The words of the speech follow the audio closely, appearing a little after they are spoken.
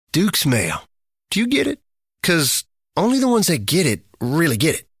Duke's mail. Do you get it? 'Cause only the ones that get it really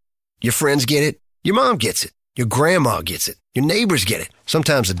get it. Your friends get it. Your mom gets it. Your grandma gets it. Your neighbors get it.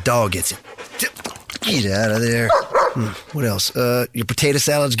 Sometimes a dog gets it. Get out of there. What else? Your potato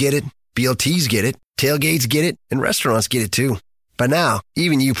salads get it. BLTs get it. Tailgates get it. And restaurants get it too. By now,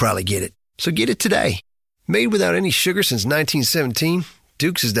 even you probably get it. So get it today. Made without any sugar since 1917,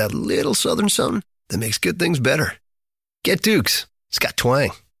 Duke's is that little southern something that makes good things better. Get Duke's. It's got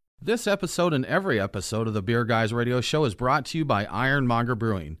twang. This episode and every episode of the Beer Guys Radio Show is brought to you by Ironmonger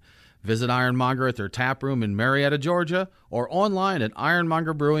Brewing. Visit Ironmonger at their tap room in Marietta, Georgia, or online at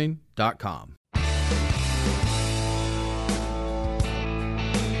ironmongerbrewing.com.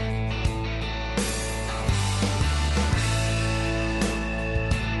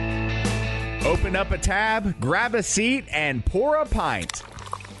 Open up a tab, grab a seat, and pour a pint.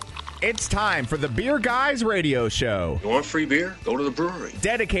 It's time for the Beer Guys Radio Show. You want free beer? Go to the brewery.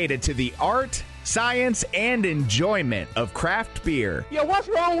 Dedicated to the art, science, and enjoyment of craft beer. Yeah, what's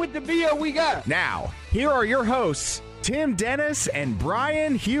wrong with the beer we got? Now, here are your hosts, Tim Dennis and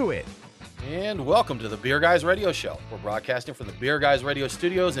Brian Hewitt. And welcome to the Beer Guys Radio Show. We're broadcasting from the Beer Guys Radio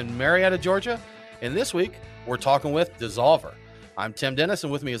Studios in Marietta, Georgia. And this week, we're talking with DSSOLVR. I'm Tim Dennis,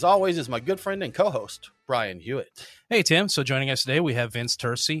 and with me, as always, is my good friend and co-host, Brian Hewitt. Hey, Tim. So joining us today, we have Vince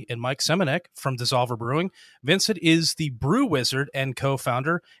Tercey and Mike Semenek from DSSOLVR Brewing. Vincent is the brew wizard and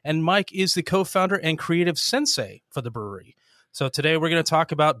co-founder, and Mike is the co-founder and creative sensei for the brewery. So today, we're going to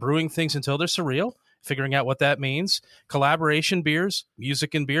talk about brewing things until they're surreal, figuring out what that means, collaboration beers,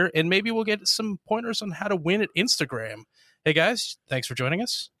 music and beer, and maybe we'll get some pointers on how to win at Instagram. Hey, guys. Thanks for joining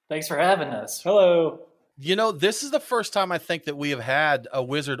us. Thanks for having us. Hello. You know, this is the first time I think that we have had a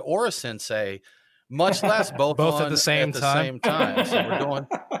wizard or a sensei, much less both at the same time. So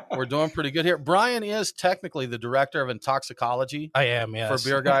we're doing pretty good here. Brian is technically the director of intoxicology. I am, yes. For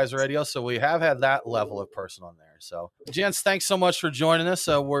Beer Guys Radio, so we have had that level of person on there. So, gents, thanks so much for joining us.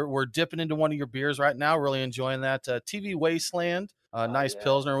 We're dipping into one of your beers right now. Really enjoying that TV Wasteland, nice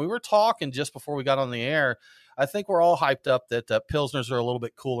Pilsner. We were talking just before we got on the air. I think we're all hyped up that Pilsners are a little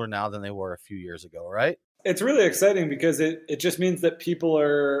bit cooler now than they were a few years ago, right? It's really exciting because it just means that people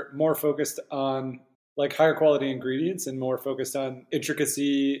are more focused on like higher quality ingredients and more focused on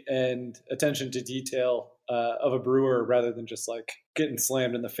intricacy and attention to detail of a brewer rather than just like getting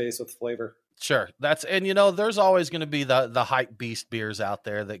slammed in the face with flavor. Sure. And you know, there's always going to be the hype beast beers out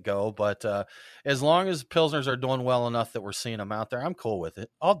there that go, but as long as Pilsners are doing well enough that we're seeing them out there, I'm cool with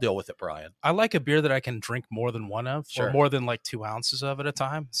it. I'll deal with it, Brian. I like a beer that I can drink more than one of, sure, or more than like 2 ounces of at a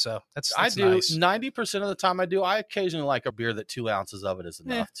time. So that's I do nice. 90% of the time I do. I occasionally like a beer that 2 ounces of it is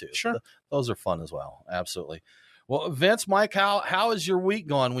enough too. Sure. Those are fun as well. Absolutely. Well, Vince, Mike, how is your week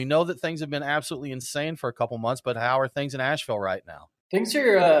going? We know that things have been absolutely insane for a couple months, but how are things in Asheville right now? Things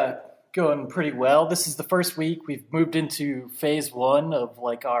are going pretty well. This is the first week we've moved into phase 1 of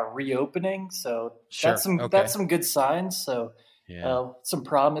like our reopening. So sure. That's some good signs. So some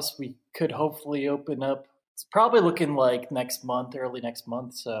promise we could hopefully open up. It's probably looking like early next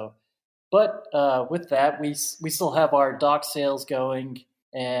month. So, but with that, we still have our dock sales going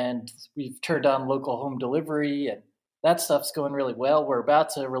and we've turned on local home delivery and that stuff's going really well. We're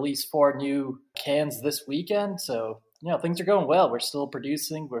about to release 4 new cans this weekend. So, things are going well. We're still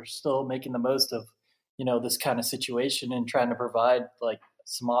producing. We're still making the most of, this kind of situation and trying to provide like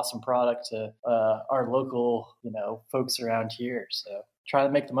some awesome product to our local, folks around here. So trying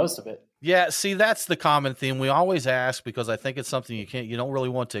to make the most of it. Yeah. See, that's the common theme. We always ask because I think it's something you don't really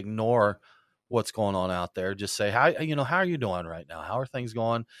want to ignore what's going on out there. Just say, how are you doing right now? How are things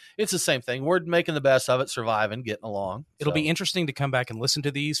going? It's the same thing. We're making the best of it, surviving, getting along. It'll be interesting to come back and listen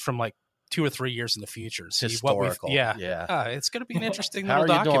to these from like 2 or 3 years in the future. See historical. It's going to be an interesting How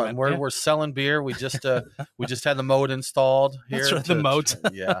little are you document. doing? We're selling beer. We just had the moat installed here. That's right, the moat.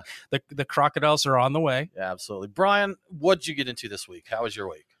 Yeah. the crocodiles are on the way. Yeah, absolutely. Brian, what'd you get into this week? How was your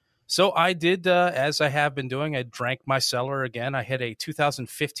week? So I did, as I have been doing, I drank my cellar again. I had a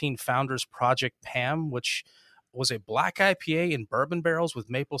 2015 Founders Project PAM, which was a black IPA in bourbon barrels with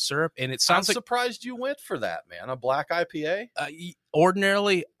maple syrup. And it sounds I'm surprised you went for that, man. A black IPA?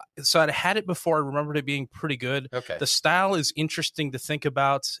 Ordinarily, so I'd had it before. I remembered it being pretty good. Okay. The style is interesting to think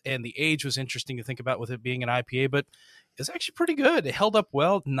about, and the age was interesting to think about with it being an IPA, but it's actually pretty good. It held up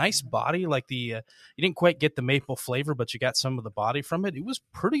well. Nice body. Like you didn't quite get the maple flavor, but you got some of the body from it. It was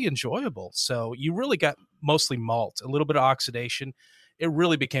pretty enjoyable. So you really got mostly malt, a little bit of oxidation. It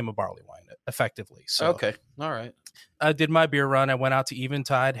really became a barley wine effectively. So okay. All right. I did my beer run. I went out to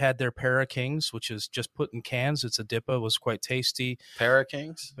Eventide, had their Para Kings, which is just put in cans. It's a dippa. It was quite tasty. Para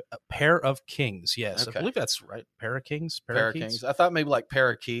Kings? A pair of kings, yes. Okay. I believe that's right. Para Kings? Para Kings. I thought maybe like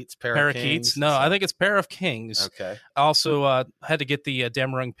parakeets. Parakeets. No, I think it's Pair of Kings. Okay. I also had to get the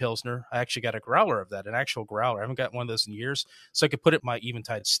Demerung Pilsner. I actually got a growler of that, an actual growler. I haven't got one of those in years. So I could put it in my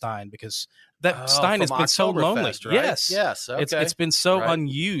Eventide Stein because that Stein has been so lonely. Right? Yes. Okay. It's been so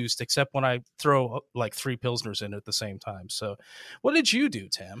unused, except when I throw like 3 Pilsners in at the same time. So what did you do,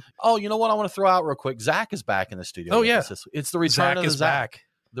 Tim? Oh, you know what I want to throw out real quick? Zach is back in the studio. Oh, yeah. It's the return of the Zach. Back.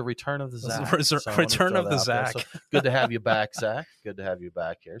 The return of the Zach. Return of the Zach. So good to have you back, Zach. Good to have you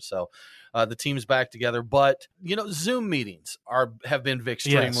back here. So the team's back together. But, Zoom meetings have been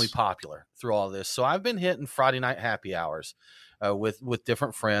extremely popular through all this. So I've been hitting Friday night happy hours with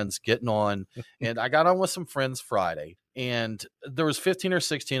different friends, getting on. And I got on with some friends Friday. And there was 15 or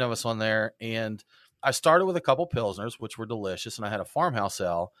 16 of us on there. And I started with a couple Pilsners, which were delicious, and I had a farmhouse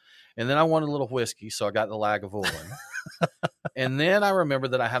ale. And then I wanted a little whiskey, so I got the Lagavulin. And then I remembered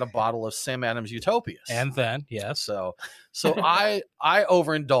that I had a bottle of Sam Adams Utopias. And then, yes. So I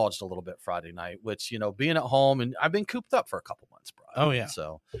overindulged a little bit Friday night, which, being at home, and I've been cooped up for a couple months, Brian. Oh, yeah.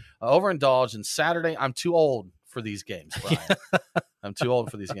 So I overindulged, and Saturday, I'm too old for these games, Brian. I'm too old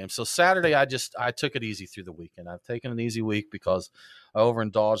for these games. So Saturday, I took it easy through the weekend. I've taken an easy week because I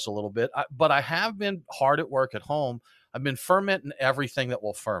overindulged a little bit. But I have been hard at work at home. I've been fermenting everything that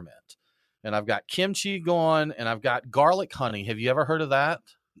will ferment. And I've got kimchi going, and I've got garlic honey. Have you ever heard of that?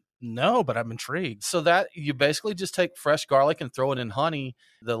 No, but I'm intrigued. So that you basically just take fresh garlic and throw it in honey.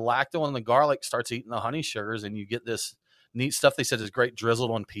 The lacto in the garlic starts eating the honey sugars, and you get this neat stuff. They said is great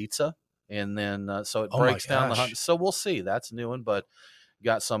drizzled on pizza. And then, so it breaks down the honey. So we'll see. That's a new one, but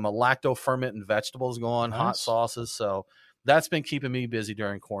got some lacto fermenting vegetables going, hot sauces. So that's been keeping me busy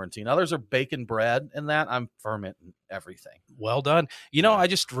during quarantine. Others are baking bread and that. I'm fermenting everything. Well done. I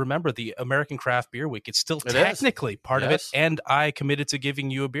just remember the American Craft Beer Week. It's still technically part of it. And I committed to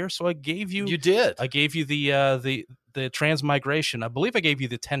giving you a beer. So I gave you. You did. I gave you the Transmigration. I believe I gave you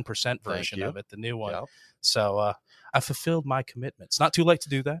the 10% version of it, the new one. Yep. So I fulfilled my commitment. It's not too late to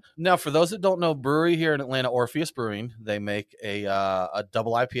do that. Now, for those that don't know, brewery here in Atlanta, Orpheus Brewing, they make a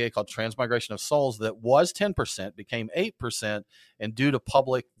double IPA called Transmigration of Souls that was 10%, became 8%, and due to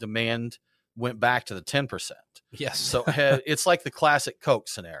public demand, went back to the 10%. Yes. So it's like the classic Coke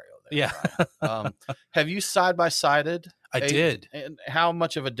scenario there, yeah. Have you side-by-sided? I did. And how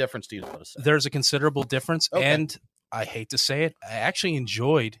much of a difference do you notice? There's a considerable difference, and I hate to say it, I actually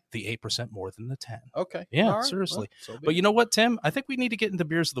enjoyed the 8% more than the 10. Okay. Yeah, right. Seriously. Well, but you know what, Tim? I think we need to get into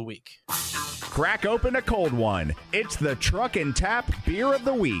beers of the week. Crack open a cold one. It's the Truck and Tap Beer of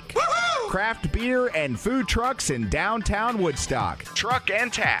the Week. Woo-hoo! Craft beer and food trucks in downtown Woodstock.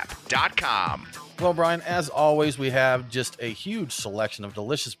 Truckandtap.com. Well, Brian, as always, we have just a huge selection of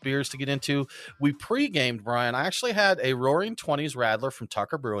delicious beers to get into. We pre-gamed, Brian. I actually had a Roaring 20s Radler from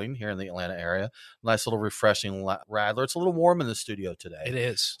Tucker Brewing here in the Atlanta area. Nice little refreshing Radler. It's a little warm in the studio today. It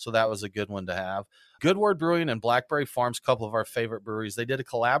is. So that was a good one to have. Good Word Brewing and Blackberry Farms, a couple of our favorite breweries. They did a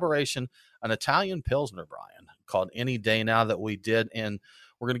collaboration, an Italian Pilsner, Brian, called Any Day Now that we did. And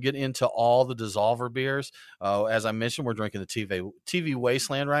we're going to get into all the Dissolver beers. As I mentioned, we're drinking the TV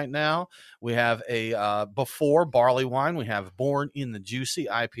Wasteland right now. We have a Before Barley Wine. We have Born in the Juicy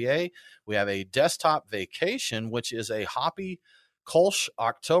IPA. We have a Desktop Vacation, which is a hoppy Kolsch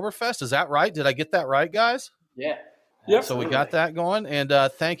Oktoberfest. Is that right? Did I get that right, guys? Yeah. Yep. So we got that going. And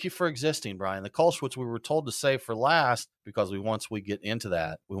thank you for existing, Brian. The Kolsch, which we were told to save for last, because once we get into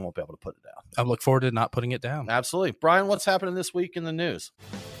that, we won't be able to put it down. I look forward to not putting it down. Absolutely. Brian, what's happening this week in the news?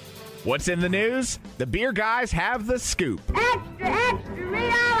 What's in the news? The beer guys have the scoop. Extra, extra,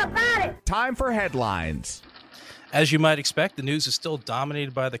 read all about it. Time for headlines. As you might expect, the news is still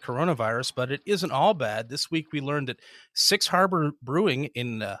dominated by the coronavirus, but it isn't all bad. This week, we learned that Six Harbor Brewing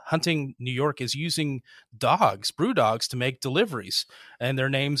in Hunting, New York, is using brew dogs, to make deliveries, and their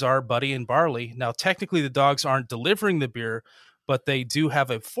names are Buddy and Barley. Now, technically, the dogs aren't delivering the beer, but they do have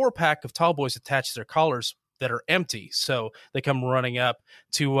a 4-pack of tall boys attached to their collars that are empty, so they come running up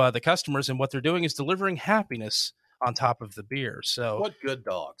to the customers, and what they're doing is delivering happiness on top of the beer. So what good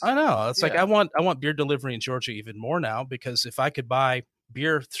dogs. I know. It's like I want beer delivery in Georgia even more now, because if I could buy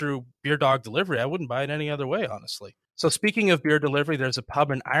beer through Beer Dog Delivery, I wouldn't buy it any other way, honestly. So speaking of beer delivery, there's a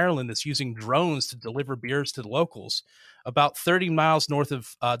pub in Ireland that's using drones to deliver beers to the locals. About 30 miles north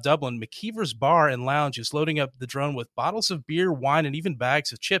of Dublin, McKeever's Bar and Lounge is loading up the drone with bottles of beer, wine, and even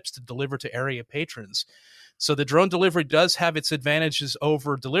bags of chips to deliver to area patrons. So the drone delivery does have its advantages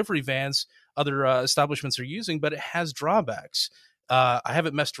over delivery vans other establishments are using, but it has drawbacks. I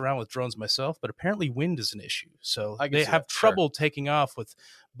haven't messed around with drones myself, but apparently wind is an issue. So they have that. Sure. trouble taking off with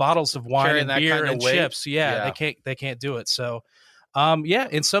bottles of wine Carrying and beer and weight. chips. Yeah, they can't do it. So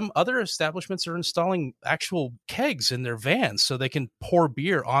and some other establishments are installing actual kegs in their vans so they can pour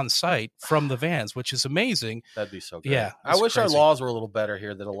beer on site from the vans, which is amazing. That'd be so good. Yeah, I wish crazy. our laws were a little better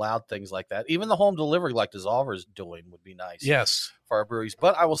here that allowed things like that. Even the home delivery like Dissolver is doing would be nice. Yes. For our breweries.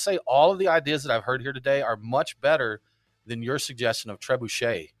 But I will say all of the ideas that I've heard here today are much better than your suggestion of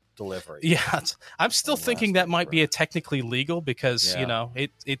trebuchet delivery. Yeah, I'm still thinking that might be a technically legal because, it I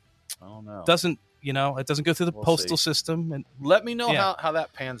don't know. doesn't, it doesn't go through the postal system. And let me know how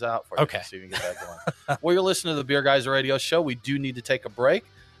that pans out for you. Okay. So you can get that going. Well, you're listening to the Beer Guys Radio Show. We do need to take a break,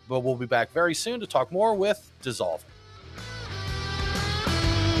 but we'll be back very soon to talk more with Dissolver.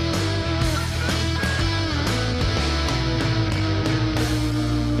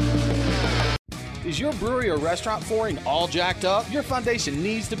 Is your brewery or restaurant flooring all jacked up? Your foundation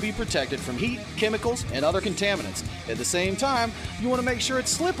needs to be protected from heat, chemicals, and other contaminants. At the same time, you want to make sure it's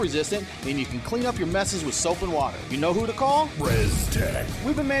slip resistant and you can clean up your messes with soap and water. You know who to call? ResTech.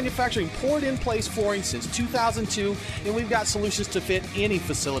 We've been manufacturing poured in place flooring since 2002, and we've got solutions to fit any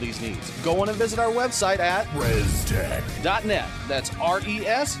facility's needs. Go on and visit our website at ResTech.net. That's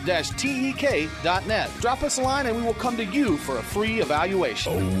RES-TEK.net. Drop us a line and we will come to you for a free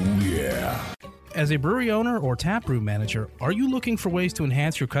evaluation. Oh, yeah. As a brewery owner or taproom manager, are you looking for ways to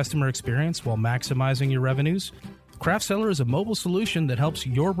enhance your customer experience while maximizing your revenues? Craft Cellar is a mobile solution that helps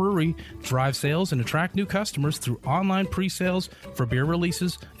your brewery drive sales and attract new customers through online pre-sales for beer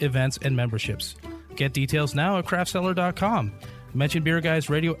releases, events, and memberships. Get details now at craftcellar.com. Mention Beer Guys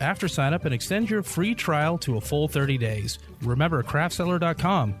Radio after sign-up and extend your free trial to a full 30 days. Remember,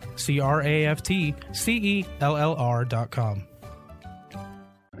 craftcellar.com, craftcellr.com.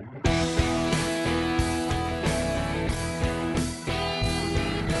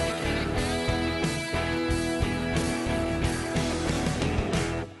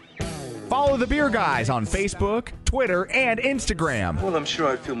 Follow the Beer Guys on Facebook, Twitter, and Instagram. Well, I'm sure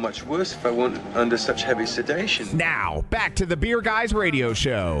I'd feel much worse if I weren't under such heavy sedation. Now, back to the Beer Guys Radio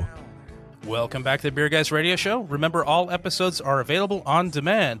Show. Welcome back to the Beer Guys Radio Show. Remember, all episodes are available on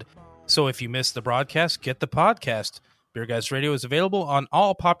demand. So if you missed the broadcast, get the podcast. Beer Guys Radio is available on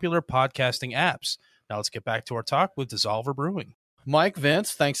all popular podcasting apps. Now let's get back to our talk with Dissolver Brewing. Mike,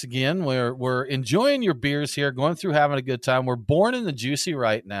 Vince, thanks again. We're enjoying your beers here, going through, having a good time. We're born in the Juicy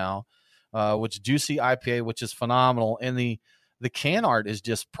right now. Which Juicy IPA, which is phenomenal. And the can art is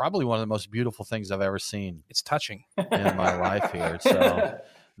just probably one of the most beautiful things I've ever seen. It's touching in my life here. So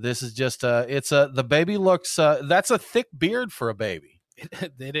this is just the baby looks, that's a thick beard for a baby.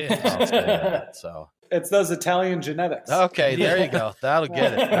 It is. I'll say that, so. It's those Italian genetics. Okay, there you go. That'll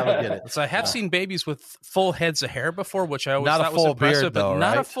get it. So I have seen babies with full heads of hair before, which I always not thought a full was impressive, beard, though, but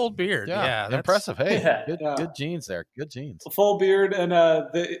not right? a full beard. Yeah, that's impressive. Hey, Yeah. Good genes there. Good genes. Full beard, and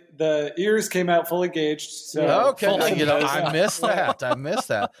the ears came out fully gauged. So okay, I missed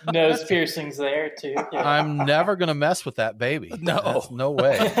that. Nose piercings there too. Yeah. I'm never gonna mess with that baby. No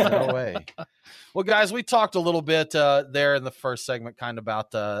way. Well, guys, we talked a little bit there in the first segment, kind of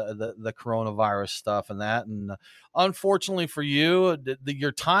about the coronavirus stuff and that. And unfortunately for you,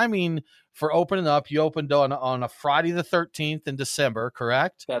 your timing for opening up, you opened on a Friday the 13th in December,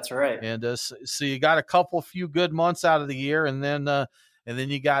 correct? That's right. And so you got a few good months out of the year, and then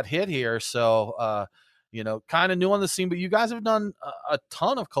you got hit here. So kind of new on the scene, but you guys have done a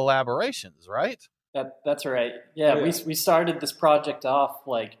ton of collaborations, right? That's right. Yeah, we started this project off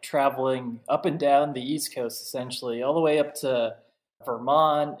like traveling up and down the East Coast, essentially, all the way up to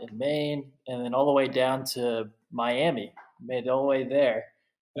Vermont and Maine, and then all the way down to Miami. Made it all the way there,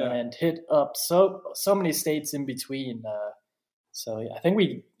 and hit up so many states in between. So I think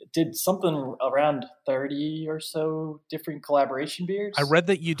we did something around 30 or so different collaboration beers. I read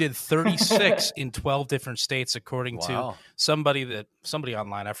that you did 36 in 12 different states, according to somebody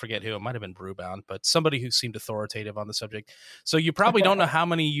online. I forget who. It might have been Brewbound, but somebody who seemed authoritative on the subject. So you probably don't know how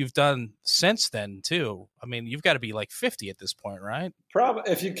many you've done since then, too. I mean, you've got to be like 50 at this point, right?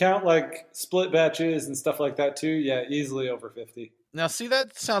 Probably, if you count like split batches and stuff like that, too. Yeah, easily over 50. Now, see,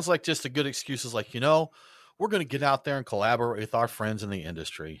 that sounds like just a good excuse. Is like, we're going to get out there and collaborate with our friends in the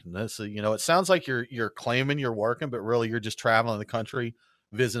industry. And this, it sounds like you're claiming you're working, but really you're just traveling the country,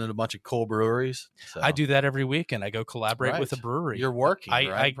 visiting a bunch of cool breweries. So. I do that every weekend. I go collaborate with a brewery. You're working,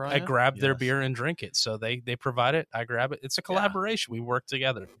 right, I grab their beer and drink it. So they provide it. I grab it. It's a collaboration. We work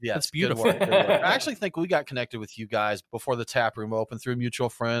together. Yeah, it's beautiful. Good work. I actually think we got connected with you guys before the tap room opened through a mutual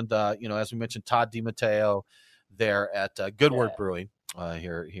friend. As we mentioned, Todd DiMatteo there at Good Word Brewing.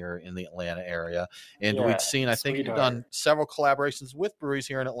 here in the Atlanta area. And we'd seen, I think, you've done several collaborations with breweries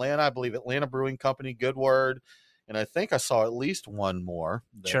here in Atlanta. I believe Atlanta Brewing Company, Good Word, and I think I saw at least one more.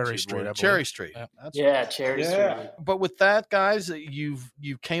 Cherry Street. Cherry Street. Yeah, Cherry Street. But with that, guys, you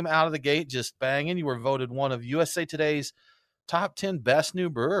came out of the gate just banging. You were voted one of USA Today's top 10 best new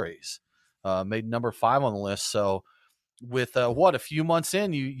breweries. Made number 5 on the list. So with a few months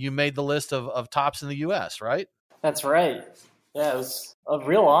in, you made the list of tops in the U.S., right? That's right. Yeah, it was a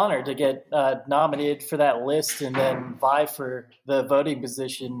real honor to get nominated for that list and then vie for the voting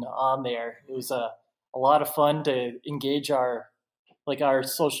position on there. It was a lot of fun to engage our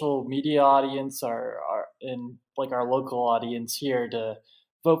social media audience, our local audience here to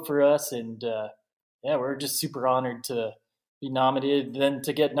vote for us, and we're just super honored to be nominated. Then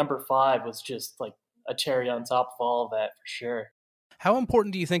to get number 5 was just like a cherry on top of all of that, for sure. How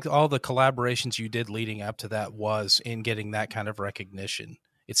important do you think all the collaborations you did leading up to that was in getting that kind of recognition?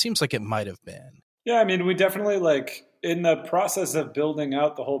 It seems like it might have been. Yeah, I mean, we definitely, in the process of building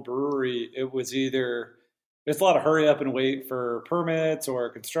out the whole brewery, it's a lot of hurry up and wait for permits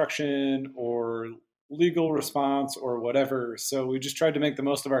or construction or legal response or whatever. So we just tried to make the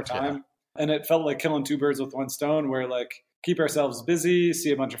most of our time. Yeah. And it felt like killing 2 birds with one stone, where keep ourselves busy,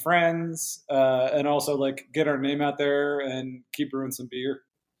 see a bunch of friends, and also get our name out there and keep brewing some beer.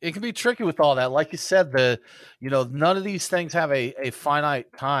 It can be tricky with all that. Like you said, none of these things have a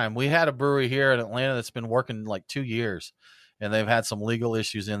finite time. We had a brewery here in Atlanta that's been working 2 years, and they've had some legal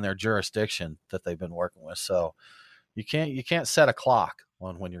issues in their jurisdiction that they've been working with. So you can't set a clock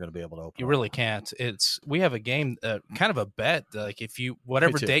on when you're going to be able to open. You really can't. We have a game, kind of a bet. If you,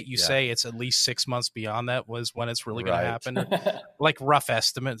 whatever date you say, it's at least 6 months beyond that was when it's really going to happen. Rough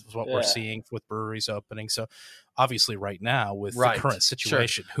estimate is what we're seeing with breweries opening. So obviously right now with the current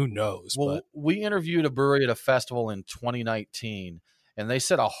situation, who knows? Well, we interviewed a brewery at a festival in 2019, and they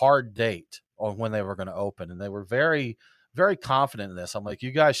set a hard date on when they were going to open. And they were very, very confident in this. I'm like,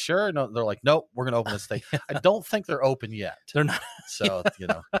 you guys sure? No, they're like, nope, we're going to open this thing. I don't think they're open yet. They're not. So,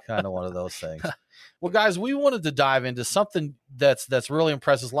 kind of one of those things. Well, guys, we wanted to dive into something that's really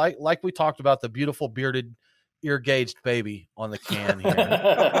impressive. Like we talked about, the beautiful bearded ear-gauged baby on the can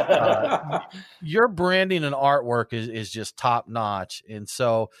here. Your branding and artwork is just top notch. And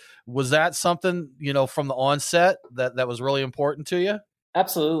so was that something, from the onset that was really important to you?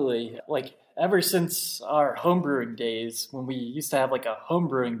 Absolutely. Ever since our homebrewing days, when we used to have a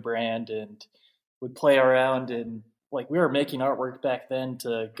homebrewing brand and would play around, and we were making artwork back then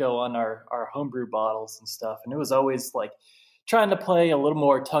to go on our homebrew bottles and stuff. And it was always trying to play a little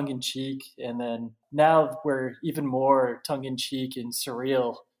more tongue in cheek. And then now we're even more tongue in cheek and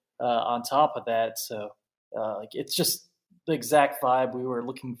surreal on top of that. So it's just the exact vibe we were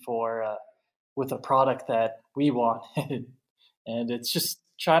looking for with a product that we wanted. And it's just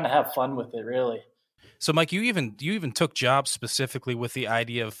trying to have fun with it, really. So, Mike, you even took jobs specifically with the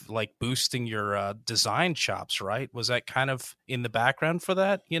idea of boosting your design chops, right? Was that kind of in the background for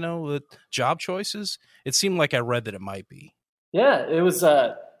that? The job choices. It seemed like I read that it might be. Yeah, it was.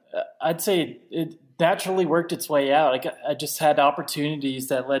 I'd say it naturally worked its way out. I just had opportunities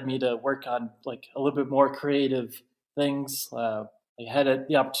that led me to work on a little bit more creative things. I had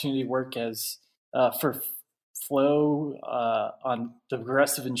the opportunity to work as for Flow on the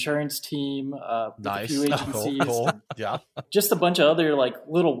Progressive Insurance team with a few agencies. Cool. Yeah. Just a bunch of other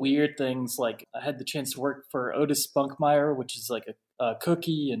little weird things. I had the chance to work for Otis Spunkmeyer, which is a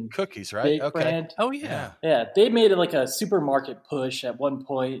cookie and cookies, right? Bake brand. Oh yeah. Yeah. They made it a supermarket push at one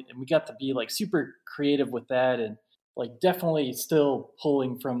point, and we got to be super creative with that, and definitely still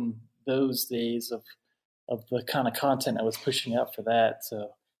pulling from those days of the kind of content I was pushing out for that. So.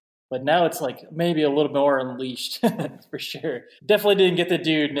 But now it's maybe a little more unleashed for sure. Definitely didn't get to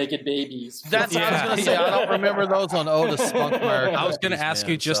do naked babies. That's what I was going to say. I don't remember those on Otis Spunkmeyer. I was going to ask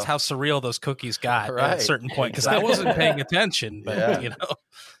you just how surreal those cookies got at a certain point, because I wasn't paying attention. But Yeah.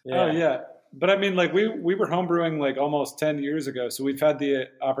 Oh yeah. But I mean, we were homebrewing almost 10 years ago, so we've had the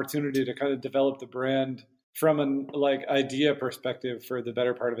opportunity to kind of develop the brand from an idea perspective for the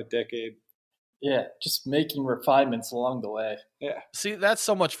better part of a decade. Yeah, just making refinements along the way. Yeah. See, that's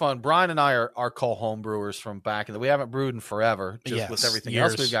so much fun. Brian and I are co-home brewers from back in we haven't brewed in forever, with everything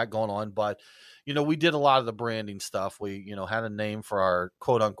else we've got going on. But, we did a lot of the branding stuff. We, had a name for our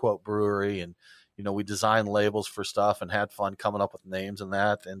quote unquote brewery, and, we designed labels for stuff and had fun coming up with names and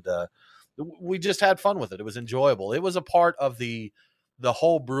that. And we just had fun with it. It was enjoyable. It was a part of the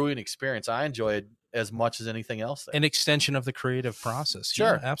whole brewing experience. I enjoyed as much as anything else there. An extension of the creative process.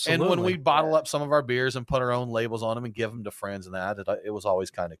 Sure. Yeah, absolutely. And when we bottle up some of our beers and put our own labels on them and give them to friends and that, it was always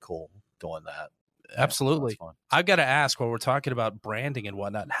kind of cool doing that. Absolutely. Yeah, I've got to ask, while we're talking about branding and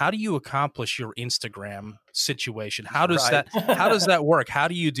whatnot, how do you accomplish your Instagram situation? How does that work? How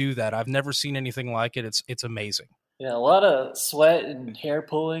do you do that? I've never seen anything like it. It's amazing. Yeah, a lot of sweat and hair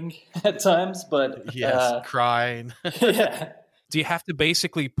pulling at times, but crying. Yeah. Do you have to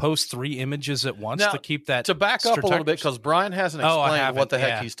basically post 3 images at once to keep that? To back up a little bit, because Brian hasn't explained what the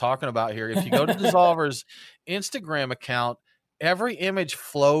heck he's talking about here. If you go to Dissolver's Instagram account, every image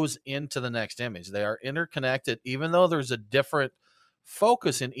flows into the next image. They are interconnected, even though there's a different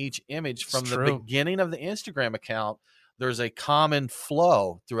focus in each image from the beginning of the Instagram account. There's a common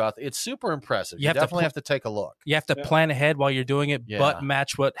flow throughout. It's super impressive. You definitely have to take a look. You have to plan ahead while you're doing it, but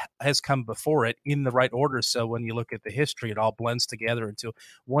match what has come before it in the right order. So when you look at the history, it all blends together into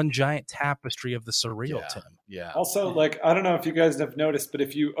one giant tapestry of the surreal, Tim. Yeah. Also, I don't know if you guys have noticed, but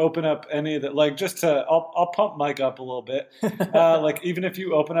if you open up any of the, I'll pump Mike up a little bit. Even if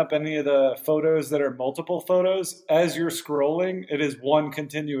you open up any of the photos that are multiple photos, as you're scrolling, it is one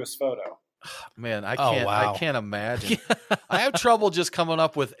continuous photo. Man, I can't imagine. I have trouble just coming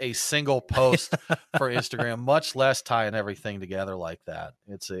up with a single post for Instagram, much less tying everything together like that.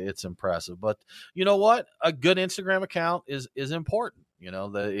 It's impressive. But you know what? A good Instagram account is important.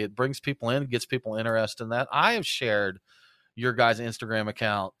 It brings people in, gets people interested in that. I have shared your guys' Instagram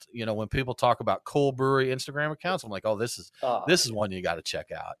account. When people talk about cool brewery Instagram accounts, I'm like, oh, this is one you got to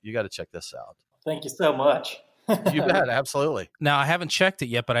check out. You got to check this out. Thank you so much. You bet, absolutely. Now, I haven't checked it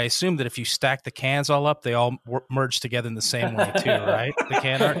yet, but I assume that if you stack the cans all up, they all merge together in the same way too, right? The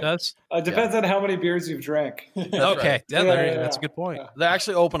can art does? It depends on how many beers you've drank. Okay, that's a good point. They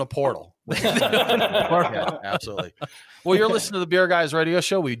actually open a portal. Yeah, absolutely. Well, you're listening to the Beer Guys Radio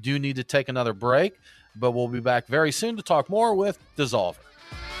Show. We do need to take another break, but we'll be back very soon to talk more with Dissolver.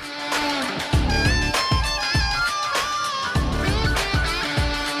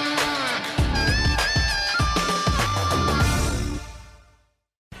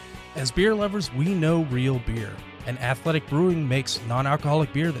 As beer lovers, we know real beer, and Athletic Brewing makes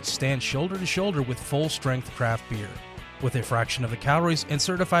non-alcoholic beer that stands shoulder to shoulder with full-strength craft beer. With a fraction of the calories and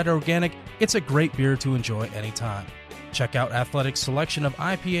certified organic, it's a great beer to enjoy anytime. Check out Athletic's selection of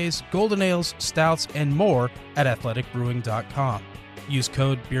IPAs, golden ales, stouts, and more at athleticbrewing.com. Use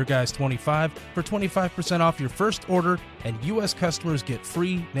code BeerGuys25 for 25% off your first order, and U.S. customers get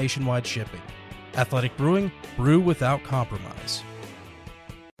free nationwide shipping. Athletic Brewing, brew without compromise.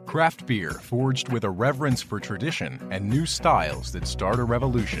 Craft beer forged with a reverence for tradition and new styles that start a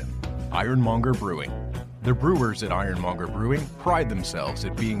revolution. Ironmonger Brewing. The brewers at Ironmonger Brewing pride themselves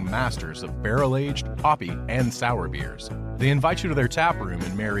at being masters of barrel-aged, hoppy, and sour beers. They invite you to their tap room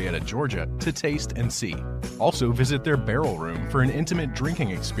in Marietta, Georgia to taste and see. Also visit their barrel room for an intimate drinking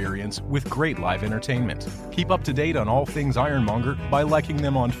experience with great live entertainment. Keep up to date on all things Ironmonger by liking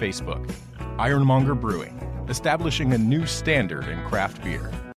them on Facebook. Ironmonger Brewing, establishing a new standard in craft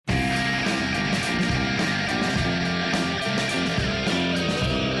beer.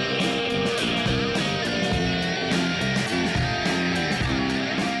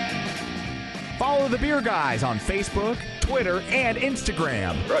 Follow the Beer Guys on Facebook, Twitter, and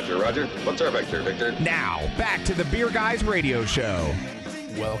Instagram. Roger. What's our vector, Victor? Now, back to the Beer Guys Radio Show.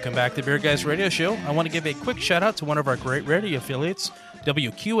 Welcome back to Beer Guys Radio Show. I want to give a quick shout out to one of our great radio affiliates,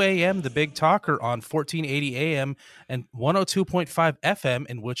 WQAM, the Big Talker, on 1480 AM and 102.5 FM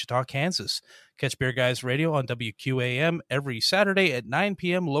in Wichita, Kansas. Catch Beer Guys Radio on WQAM every Saturday at 9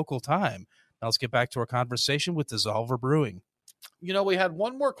 p.m. local time. Now let's get back to our conversation with Dissolver Brewing. We had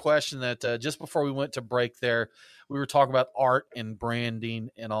one more question that just before we went to break there, we were talking about art and branding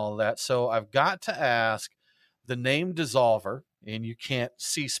and all of that. So I've got to ask, the name Dissolver, and you can't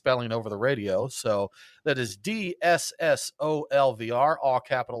see spelling over the radio, so that is DSSOLVR, all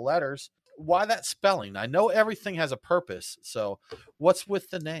capital letters. Why that spelling? I know everything has a purpose, so what's with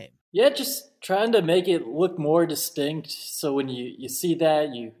the name? Yeah, just trying to make it look more distinct, so when you see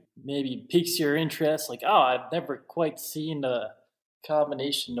that, you maybe piques your interest, like, oh, I've never quite seen a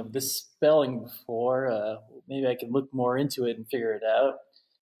combination of this spelling before. Maybe I can look more into it and figure it out.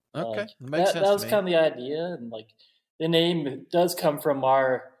 Okay, makes sense. That was kind of the idea, and the name does come from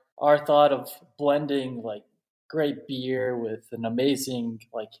our thought of blending great beer with an amazing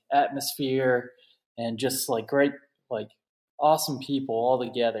atmosphere and just great awesome people all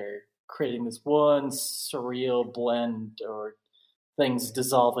together, creating this one surreal blend or things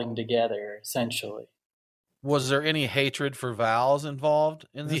dissolving together, essentially. Was there any hatred for vowels involved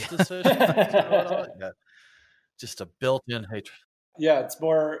in this decision? Just a built-in hatred. Yeah, it's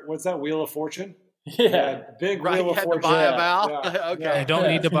more, what's that, Wheel of Fortune? Yeah, big right. wheel You of had to fortune. buy a vowel. Yeah. Okay, You don't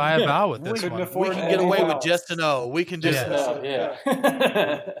need to buy a vowel with this Couldn't one. afford we can get away anything with else. just an O. We can do Yeah. this.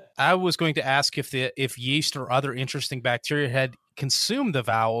 Yeah. I was going to ask if yeast or other interesting bacteria had consumed the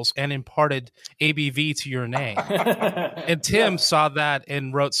vowels and imparted ABV to your name. And Tim saw that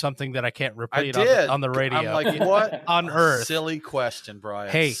and wrote something that I can't repeat on the radio. I'm like, what on earth? Silly question,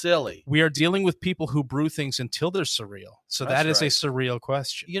 Brian. Hey, silly. We are dealing with people who brew things until they're surreal. So That's that is right. a surreal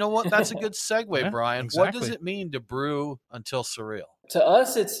question. You know what? That's a good segue, Yeah, Brian. exactly. What does it mean to brew until surreal? To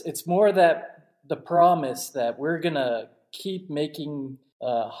us, it's more that the promise that we're gonna keep making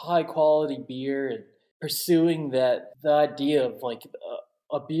high quality beer and pursuing the idea of like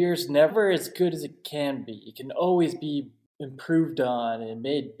a beer's never as good as it can be. It can always be improved on and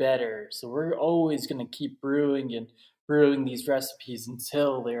made better. So we're always gonna keep brewing and brewing these recipes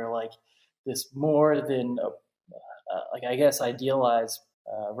until they're like this more than like I guess idealized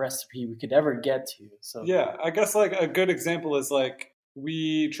recipe we could ever get to. So yeah, I guess like a good example is like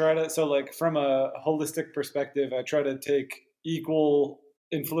we try to, so like from a holistic perspective, I try to take equal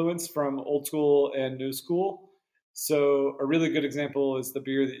influence from old school and new school. So a really good example is the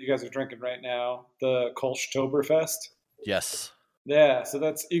beer that you guys are drinking right now, the Kolschtoberfest. Yes. Yeah, so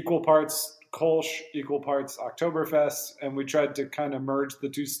that's equal parts Kolsch, equal parts Oktoberfest, and we tried to kind of merge the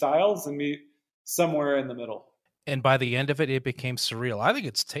two styles and meet somewhere in the middle. And by the end of it, it became surreal. I think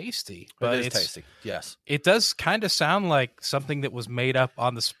it's tasty. But it is tasty, yes. It does kind of sound like something that was made up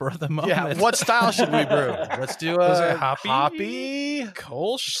on the spur of the moment. Yeah, what style should we brew? Let's do a hoppy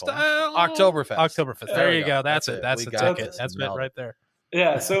Kolsch style? Oktoberfest. There you go. That's it. That's the ticket. That's it right there.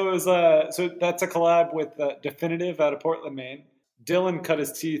 Yeah, so it was so that's a collab with Definitive out of Portland, Maine. Dylan cut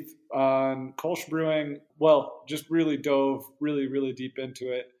his teeth on Kolsch brewing. Well, just really dove really deep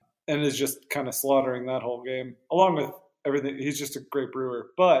into it. And is just kind of slaughtering that whole game, along with everything. He's just a great brewer.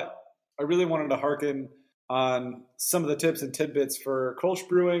 But I really wanted to hearken on some of the tips and tidbits for Kolsch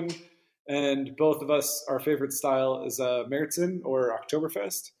brewing. And both of us, our favorite style is Märzen or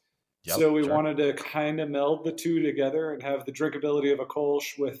Oktoberfest. Yep, so we wanted to kind of meld the two together and have the drinkability of a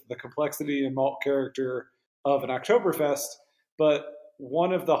Kolsch with the complexity and malt character of an Oktoberfest. But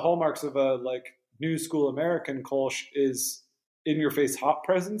one of the hallmarks of a like new school American Kolsch is in-your-face hop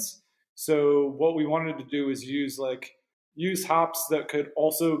presence. So what we wanted to do is use hops that could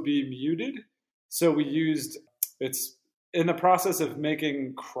also be muted. So we used, it's in the process of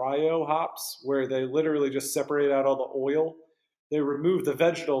making cryo hops, where they literally just separate out all the oil. They remove the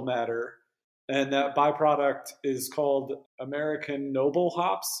vegetal matter, and that byproduct is called American Noble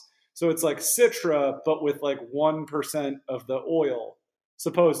hops. So it's like Citra, but with like 1% of the oil,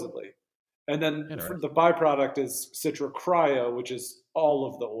 supposedly. And then the byproduct is Citra Cryo, which is all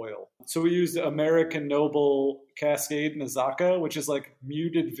of the oil. So we used American Noble, Cascade, and Azaka, which is like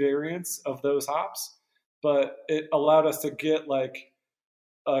muted variants of those hops. But it allowed us to get like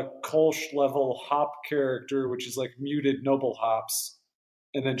a Kolsch level hop character, which is like muted noble hops,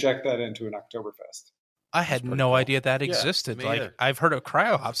 and inject that into an Oktoberfest. I had no idea that existed. me Like either. I've heard of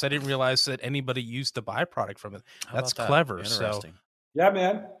cryo hops. I didn't realize that anybody used the byproduct from it. That's clever. Interesting. Yeah,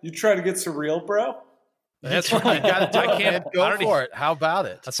 man. You try to get surreal, bro? That's right. You got to do it. I can't Go for it. How about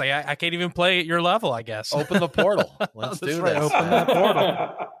it? Let's say I can't even play at your level, I guess. Open the portal. Let's do right. this. Open that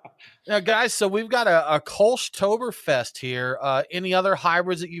portal. Now, guys, so we've got a Kolschtoberfest here. Any other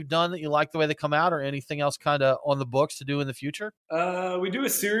hybrids that you've done that you like the way they come out, or anything else kind of on the books to do in the future? We do a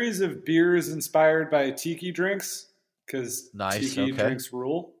series of beers inspired by tiki drinks, because tiki drinks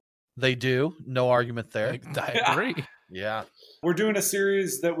rule. They do. No argument there. I agree. Yeah. We're doing a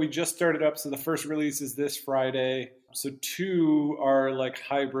series that we just started up. So the first release is this Friday. So 2 are like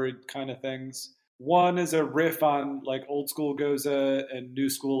hybrid kind of things. One is a riff on like old school Goza and new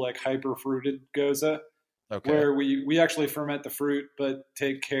school like hyper fruited Goza, where we actually ferment the fruit, but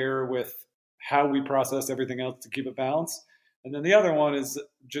take care with how we process everything else to keep it balanced. And then the other one is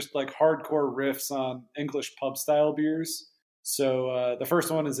just like hardcore riffs on English pub style beers. So the first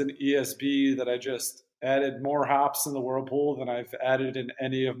one is an ESB that I just added more hops in the whirlpool than I've added in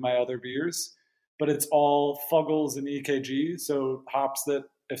any of my other beers. But it's all Fuggles and EKG. So hops that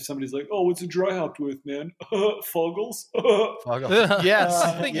if somebody's like, oh, what's a dry hop with, man? Fuggles? Fuggles.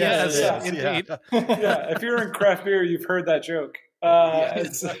 Yes. Yes, indeed. Yeah, if you're in craft beer, you've heard that joke.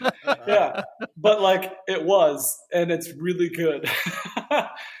 Yes. Yeah, but like it was, and it's really good.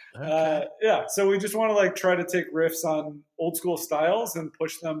 Yeah, so we just want to like try to take riffs on old school styles and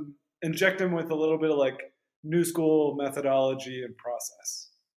push them, inject them with a little bit of like new school methodology and process.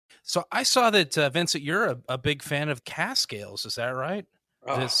 So I saw that, Vincent, you're a big fan of cask ales. Is that right?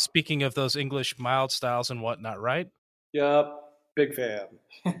 Speaking of those English mild styles and whatnot, right? Yep. Big fan.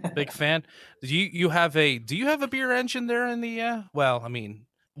 Big fan. Do you have a beer engine there in the well, I mean,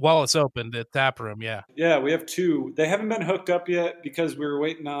 while it's open, the tap room, yeah. Yeah, we have 2. They haven't been hooked up yet because we were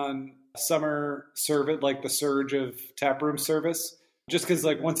waiting on summer service, like the surge of taproom service. Just because,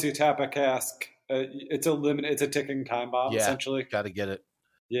 like, once you tap a cask, it's a ticking time bomb, essentially. Got to get it.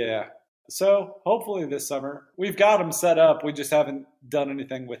 Yeah. So hopefully this summer. We've got them set up. We just haven't done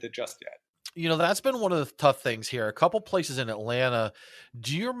anything with it just yet. You know, that's been one of the tough things here. A couple places in Atlanta.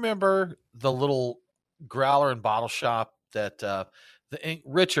 Do you remember the little growler and bottle shop that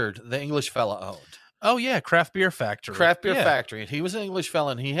Richard, the English fella, owned? Oh, yeah, Craft Beer Factory. Craft Beer Factory. And he was an English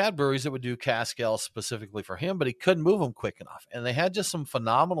fella, and he had breweries that would do cask ale specifically for him, but he couldn't move them quick enough. And they had just some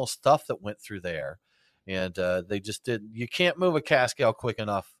phenomenal stuff that went through there. And they just you can't move a cask ale quick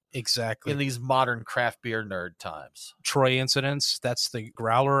enough. Exactly. In these modern craft beer nerd times. Troy Incidents, that's the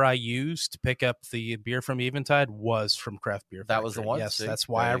growler I used to pick up the beer from Eventide, was from Craft Beer Factory. That was the one? Yes, See? that's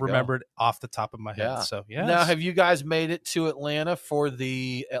why I remembered off the top of my head. So, yeah. Now, have you guys made it to Atlanta for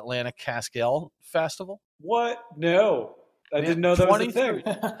the Atlanta Cask Ale Festival? What? No. I didn't know that was a thing.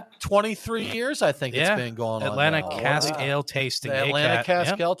 23 years, I think it's been going Atlanta on. Cask Ale Tasting. The Atlanta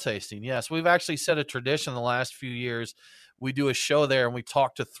Cask Ale Tasting, yes. We've actually set a tradition the last few years. We do a show there, and we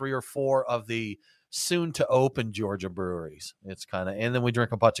talk to 3 or 4 of the soon-to-open Georgia breweries. It's kind of, and then we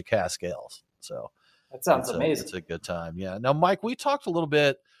drink a bunch of cask ales. So that sounds amazing. It's a good time, yeah. Now, Mike, we talked a little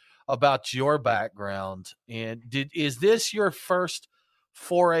bit about your background, and is this your first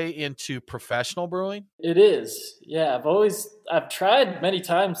foray into professional brewing? It is, yeah. I've tried many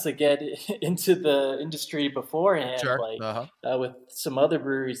times to get into the industry beforehand, with some other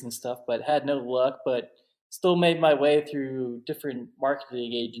breweries and stuff, but had no luck. But still made my way through different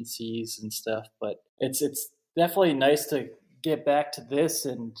marketing agencies and stuff. But it's definitely nice to get back to this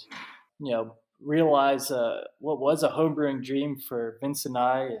and, you know, realize what was a homebrewing dream for Vince and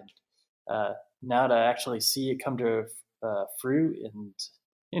I, and now to actually see it come to fruit. And,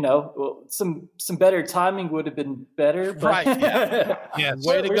 you know, some better timing would have been better. But right. Yeah.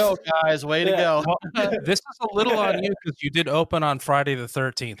 Way to go, guys. Way to go. Well, this is a little on you because you did open on Friday the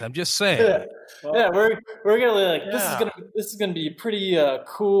 13th. I'm just saying. We're gonna this is gonna be pretty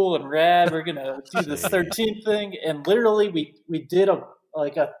cool and rad. We're gonna do this 13th thing, and literally we did a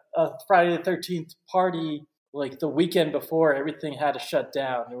Friday the 13th party like the weekend before everything had to shut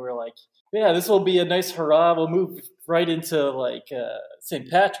down, and we were like, yeah, this will be a nice hurrah. We'll move right into like St.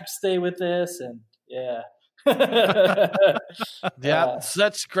 Patrick's Day with this, and yeah.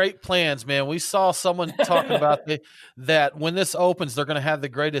 Such great plans, man. We saw someone talking about that when this opens, they're going to have the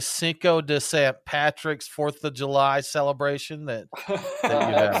greatest Cinco de St. Patrick's 4th of July celebration that you've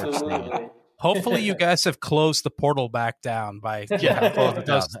ever seen. Hopefully, you guys have closed the portal back down by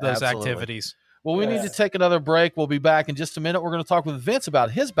those activities. Well, we need to take another break. We'll be back in just a minute. We're going to talk with Vince about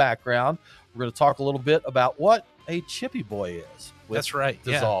his background. We're going to talk a little bit about what a chippy boy is. That's right.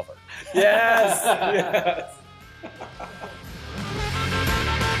 Dissolver. Yeah. Yes.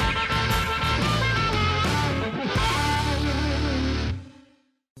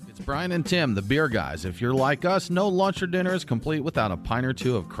 It's Brian and Tim, the beer guys. If you're like us, no lunch or dinner is complete without a pint or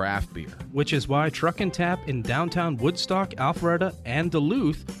two of craft beer. Which is why Truck and Tap in downtown Woodstock, Alpharetta, and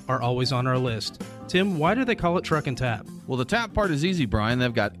Duluth are always on our list. Tim, why do they call it Truck and Tap? Well, the tap part is easy, Brian.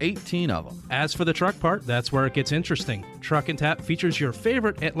 They've got 18 of them. As for the truck part, that's where it gets interesting. Truck and Tap features your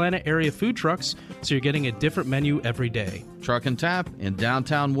favorite Atlanta area food trucks, so you're getting a different menu every day. Truck and Tap in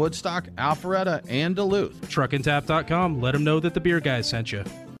downtown Woodstock, Alpharetta, and Duluth. Truckandtap.com. Let them know that the beer guys sent you.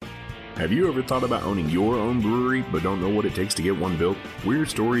 Have you ever thought about owning your own brewery but don't know what it takes to get one built? We're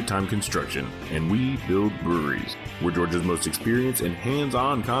Storytime Construction, and we build breweries. We're Georgia's most experienced and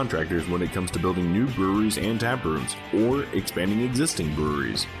hands-on contractors when it comes to building new breweries and tap rooms, or expanding existing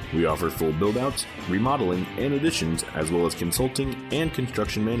breweries. We offer full build-outs, remodeling, and additions, as well as consulting and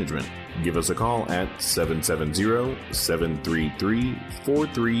construction management. Give us a call at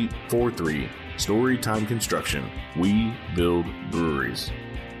 770-733-4343. Storytime Construction. We build breweries.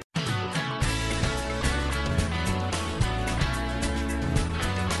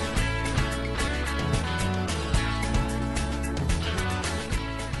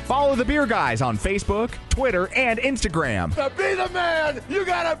 Follow the Beer Guys on Facebook, Twitter, and Instagram. To be the man, you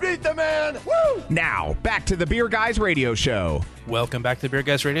gotta beat the man. Woo! Now, back to the Beer Guys Radio Show. Welcome back to the Beer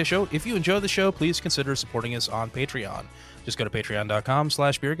Guys Radio Show. If you enjoy the show, please consider supporting us on Patreon. Just go to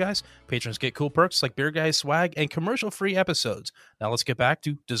patreon.com/beerguys. Patrons get cool perks like Beer Guys swag and commercial-free episodes. Now let's get back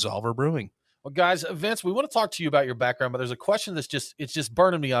to Dissolver Brewing. Well, guys, Vince, we want to talk to you about your background, but there's a question that's just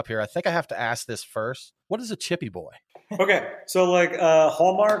burning me up here. I think I have to ask this first. What is a chippy boy? Okay, so like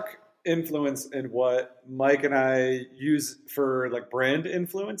Hallmark influence and what Mike and I use for like brand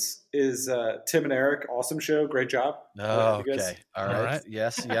influence is Tim and Eric, awesome show, great job. Oh, okay, all right.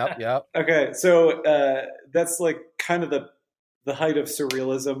 Yes, yep. Okay, so that's like kind of the height of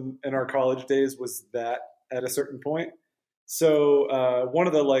surrealism in our college days was that at a certain point. So one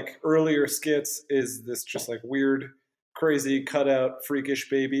of the like earlier skits is this just like weird, crazy cutout freakish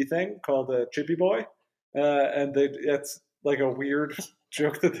baby thing called a Chippy Boy, and it's like a weird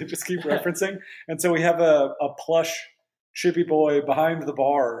joke that they just keep referencing. And so we have a plush Chippy Boy behind the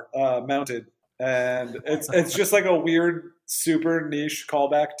bar mounted, and it's just like a weird, super niche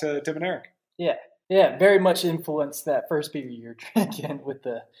callback to Tim and Eric. Yeah, very much influenced that first beer you're drinking with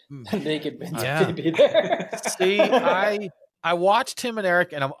the naked Vince baby there. See, I watched Tim and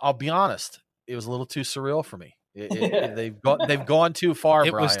Eric, and I'll be honest, it was a little too surreal for me. They've gone too far.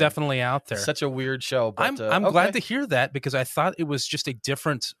 It Brian. was definitely out there. It's such a weird show. But, I'm glad to hear that, because I thought it was just a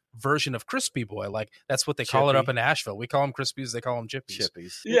different version of Crispy Boy. Like that's what they call it up in Asheville. We call them Crispies, they call them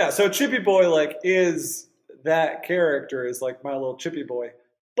Chippies. Yeah, so Chippy Boy like is that character is like my little Chippy Boy,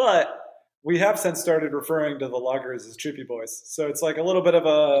 but we have since started referring to the loggers as Chippy Boys. So it's like a little bit of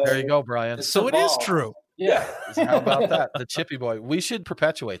a... There you go, Brian. So it is true. Yeah. How about that? The Chippy Boy. We should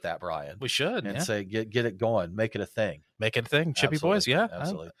perpetuate that, Brian. We should. And say, get it going. Make it a thing. Make it a thing. Chippy Boys, yeah.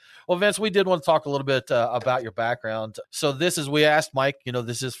 Absolutely. Well, Vince, we did want to talk a little bit about your background. So we asked Mike,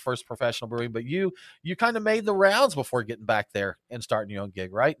 this is first professional brewing, but you kind of made the rounds before getting back there and starting your own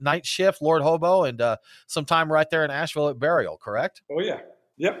gig, right? Night shift, Lord Hobo, and some time right there in Asheville at Burial, correct? Oh, yeah.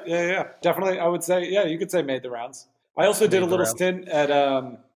 Yep. Yeah. Definitely. I would say, you could say made the rounds. I also did a little stint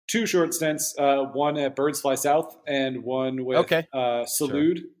at two short stints, one at Birds Fly South and one with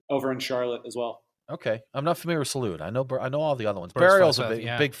Salud over in Charlotte as well. Okay. I'm not familiar with Salud. I know all the other ones. Burial's a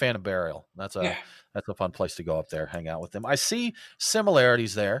big fan of Burial. That's a fun place to go up there, hang out with them. I see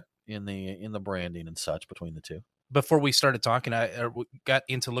similarities there in the branding and such between the two. Before we started talking, I got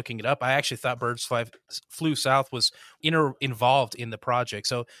into looking it up. I actually thought Birds Flew South was involved in the project.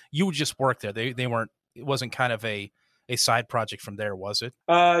 So you would just work there. They weren't. It wasn't kind of a side project from there, was it?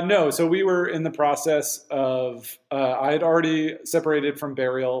 No. So we were in the process of. I had already separated from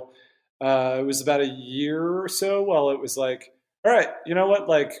Burial. It was about a year or so. Well, it was like, all right, you know what?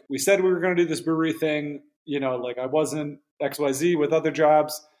 Like we said, we were going to do this brewery thing. Like I wasn't XYZ with other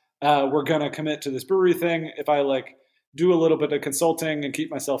jobs. We're going to commit to this brewery thing. If I like do a little bit of consulting and keep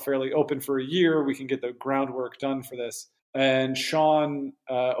myself fairly open for a year, we can get the groundwork done for this. And Sean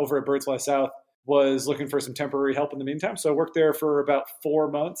over at Birds Fly South was looking for some temporary help in the meantime. So I worked there for about 4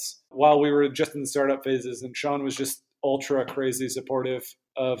 months while we were just in the startup phases. And Sean was just ultra crazy supportive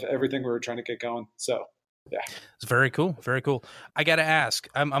of everything we were trying to get going. So yeah, it's very cool. Very cool. I got to ask,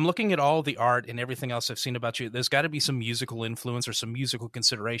 I'm looking at all the art and everything else I've seen about you. There's got to be some musical influence or some musical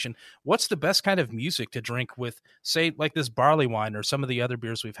consideration. What's the best kind of music to drink with, say, like this barley wine or some of the other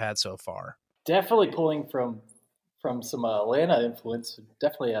beers we've had so far? Definitely pulling from some Atlanta influence.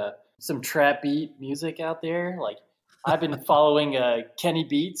 Definitely some trap beat music out there. Like I've been following Kenny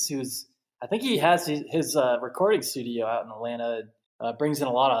Beats, I think he has his recording studio out in Atlanta. Brings in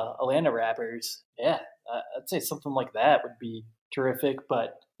a lot of Atlanta rappers. Yeah. I'd say something like that would be terrific,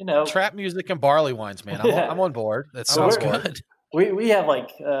 but trap music and barley wines, man. I'm on board. That sounds good. We have like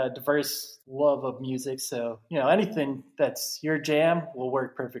a diverse love of music, so anything that's your jam will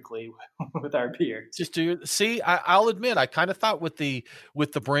work perfectly with our beer. Just I'll admit, I kind of thought with the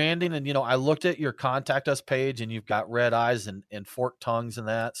branding, and I looked at your contact us page, and you've got red eyes and forked tongues and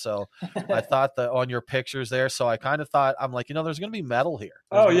that. So I thought that on your pictures there. So I kind of thought, I'm like, there's going to be metal here.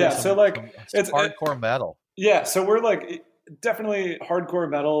 So like it's hardcore metal. Yeah, so we're like definitely hardcore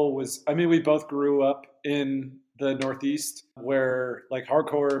metal was. I mean, we both grew up in the Northeast where like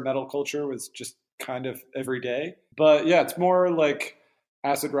hardcore metal culture was just kind of every day. But yeah, it's more like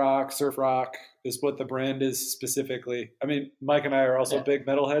acid rock, surf rock is what the brand is specifically. I mean, Mike and I are also big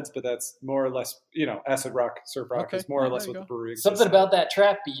metalheads, but that's more or less, acid rock, surf rock is more or less what the brewery is. Something about that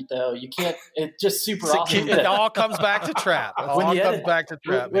trap beat though, you can't, it just super awesome. It all comes back to trap.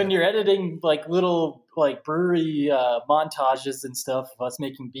 When you're editing like little like brewery montages and stuff of us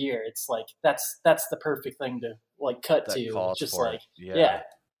making beer, it's like, that's the perfect thing to like cut to. Just like,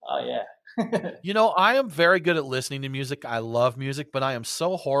 I am very good at listening to music. I love music, but I am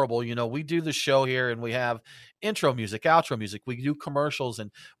so horrible. We do the show here and we have intro music, outro music. We do commercials and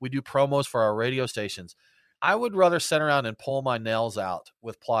we do promos for our radio stations. I would rather sit around and pull my nails out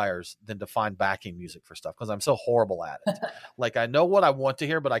with pliers than to find backing music for stuff because I'm so horrible at it. Like I know what I want to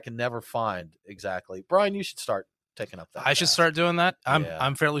hear, but I can never find exactly. Brian, you should start taking up that. I should start doing that.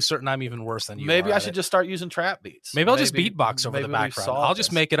 I'm fairly certain I'm even worse than you. Maybe I should just start using trap beats. Maybe I'll just beatbox over the background. I'll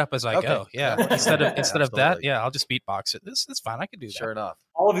just make it up as I go. Yeah. Instead of that, I'll just beatbox it. It's fine. I can do that. Sure enough.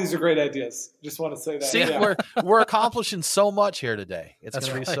 All of these are great ideas. Just want to say that. See, we're accomplishing so much here today. It's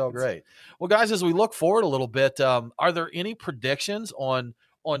going to be so great. Well, guys, as we look forward a little bit, are there any predictions on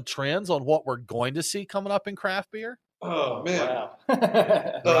trends on what we're going to see coming up in craft beer? Oh man! Wow.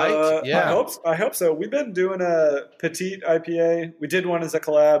 Right? Yeah. I hope so. We've been doing a petite IPA. We did one as a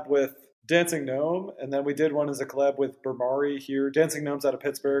collab with Dancing Gnome, and then we did one as a collab with Bermari here. Dancing Gnome's out of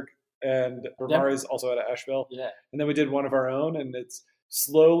Pittsburgh, and Bermari's also out of Asheville. Yeah. And then we did one of our own, and it's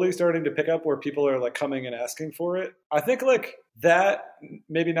slowly starting to pick up where people are like coming and asking for it. I think like that,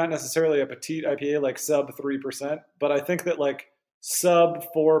 maybe not necessarily a petite IPA like sub 3%, but I think that like sub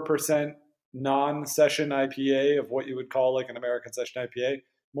 4% non-session IPA of what you would call like an American session IPA,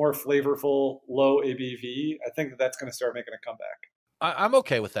 more flavorful, low ABV. I think that's going to start making a comeback. I'm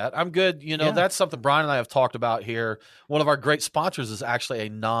okay with that. I'm good. That's something Brian and I have talked about here. One of our great sponsors is actually a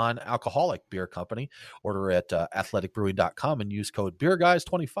non-alcoholic beer company. Order at athleticbrewing.com and use code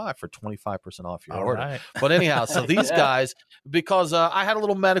BeerGuys25 for 25% off your order. Right. But anyhow, so these guys, because I had a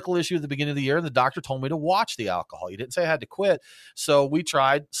little medical issue at the beginning of the year, and the doctor told me to watch the alcohol. He didn't say I had to quit. So we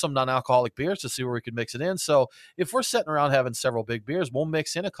tried some non-alcoholic beers to see where we could mix it in. So if we're sitting around having several big beers, we'll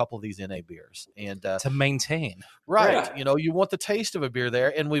mix in a couple of these NA beers. And to maintain. Right. Yeah. You want the taste of a beer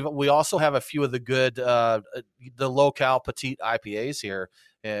there, and we also have a few of the good the low-cal petite IPAs here,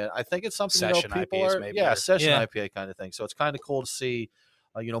 and I think it's something session people IPAs are maybe, session IPA kind of thing. So it's kind of cool to see.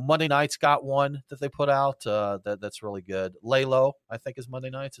 Monday Night's got one that they put out that's really good. Laylo, I think, is Monday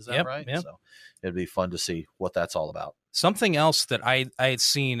Nights. Is that right? Yep. So it'd be fun to see what that's all about. Something else that I had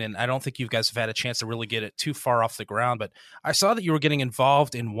seen, and I don't think you guys have had a chance to really get it too far off the ground, but I saw that you were getting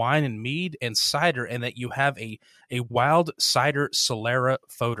involved in wine and mead and cider, and that you have a wild cider Solera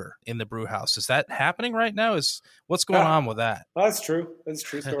foeder in the brew house. Is that happening right now? What's going on with that? That's true. That's a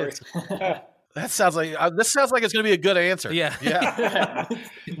true story. That sounds like it's going to be a good answer. Yeah.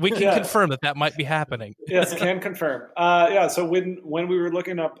 We can confirm that might be happening. Yes, can confirm. So when we were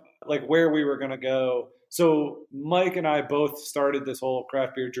looking up like where we were going to go, so Mike and I both started this whole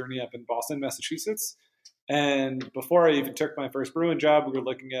craft beer journey up in Boston, Massachusetts. And before I even took my first brewing job, we were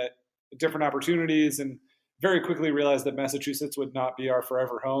looking at different opportunities and very quickly realized that Massachusetts would not be our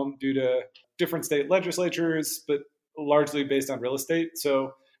forever home due to different state legislatures, but largely based on real estate.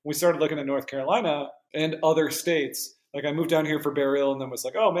 So we started looking at North Carolina and other states. Like I moved down here for burial and then was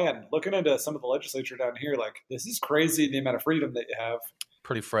like, oh man, looking into some of the legislature down here, like this is crazy, the amount of freedom that you have.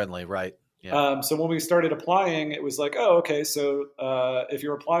 Pretty friendly, right? Yeah. So when we started applying, it was like, oh, okay. So if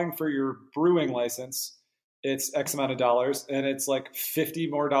you're applying for your brewing license, it's X amount of dollars, and it's like $50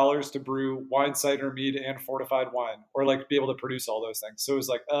 more to brew wine, cider, mead, and fortified wine, or like be able to produce all those things. So it was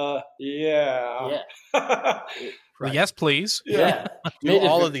like, yeah. Well, yes, please. Yeah. Do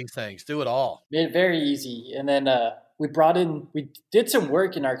all of these things. Do it all. Made it very easy. And then we did some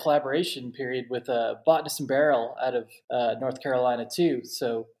work in our collaboration period with Botanist and Barrel out of North Carolina too.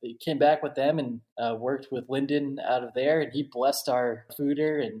 So we came back with them and worked with Lyndon out of there, and he blessed our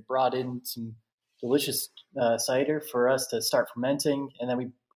foeder and brought in some delicious cider for us to start fermenting. And then we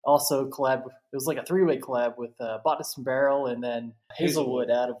also collabed. It was like a 3-way collab with Botanist and Barrel, and then Hazelwood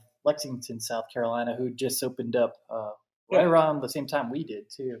out of Lexington, South Carolina, who just opened up right around the same time we did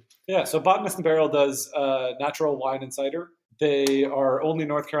too. Yeah, so Botanist and Barrel does natural wine and cider. They are only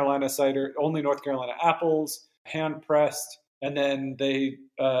North Carolina cider, only North Carolina apples, hand pressed, and then they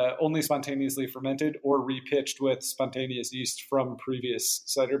only spontaneously fermented or repitched with spontaneous yeast from previous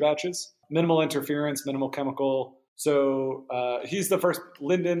cider batches. Minimal interference, minimal chemical. So he's the first.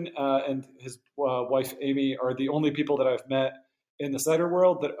 Lyndon and his wife Amy are the only people that I've met in the cider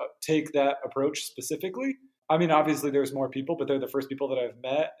world that take that approach specifically. I mean, obviously there's more people, but they're the first people that I've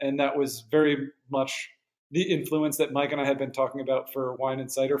met. And that was very much the influence that Mike and I had been talking about for wine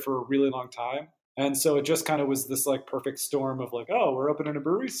and cider for a really long time. And so it just kind of was this like perfect storm of like, oh, we're opening a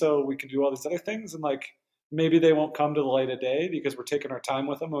brewery, so we can do all these other things. And like, maybe they won't come to the light of day because we're taking our time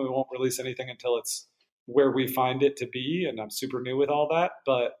with them and we won't release anything until it's where we find it to be. And I'm super new with all that,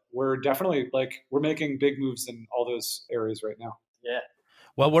 but we're definitely we're making big moves in all those areas right now. Yeah.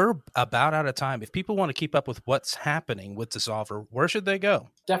 Well, we're about out of time. If people want to keep up with what's happening with Dissolver, where should they go?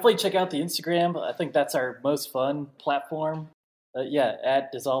 Definitely check out the Instagram. I think that's our most fun platform.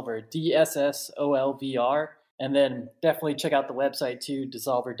 At Dissolver, DSSOLVR. And then definitely check out the website too,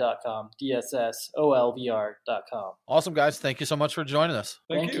 dissolver.com, DSSOLVR.com. Awesome, guys. Thank you so much for joining us.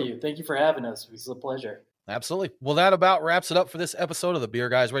 Thank you. Thank you for having us. It was a pleasure. Absolutely. Well, that about wraps it up for this episode of the Beer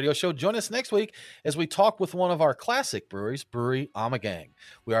Guys Radio Show. Join us next week as we talk with one of our classic breweries, Brewery Amagang.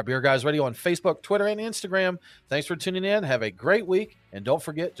 We are Beer Guys Radio on Facebook, Twitter, and Instagram. Thanks for tuning in. Have a great week, and don't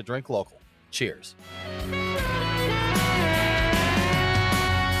forget to drink local. Cheers.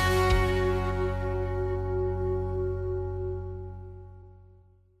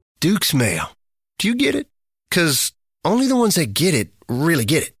 Duke's Mayo. Do you get it? Because only the ones that get it really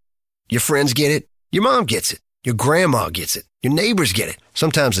get it. Your friends get it. Your mom gets it. Your grandma gets it. Your neighbors get it.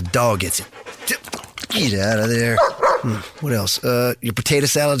 Sometimes a dog gets it. Get out of there. What else? Your potato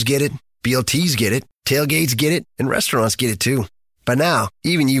salads get it. BLTs get it. Tailgates get it. And restaurants get it too. By now,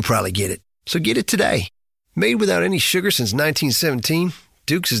 even you probably get it. So get it today. Made without any sugar since 1917,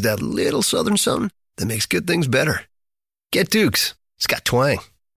 Duke's is that little southern something that makes good things better. Get Duke's. It's got twang.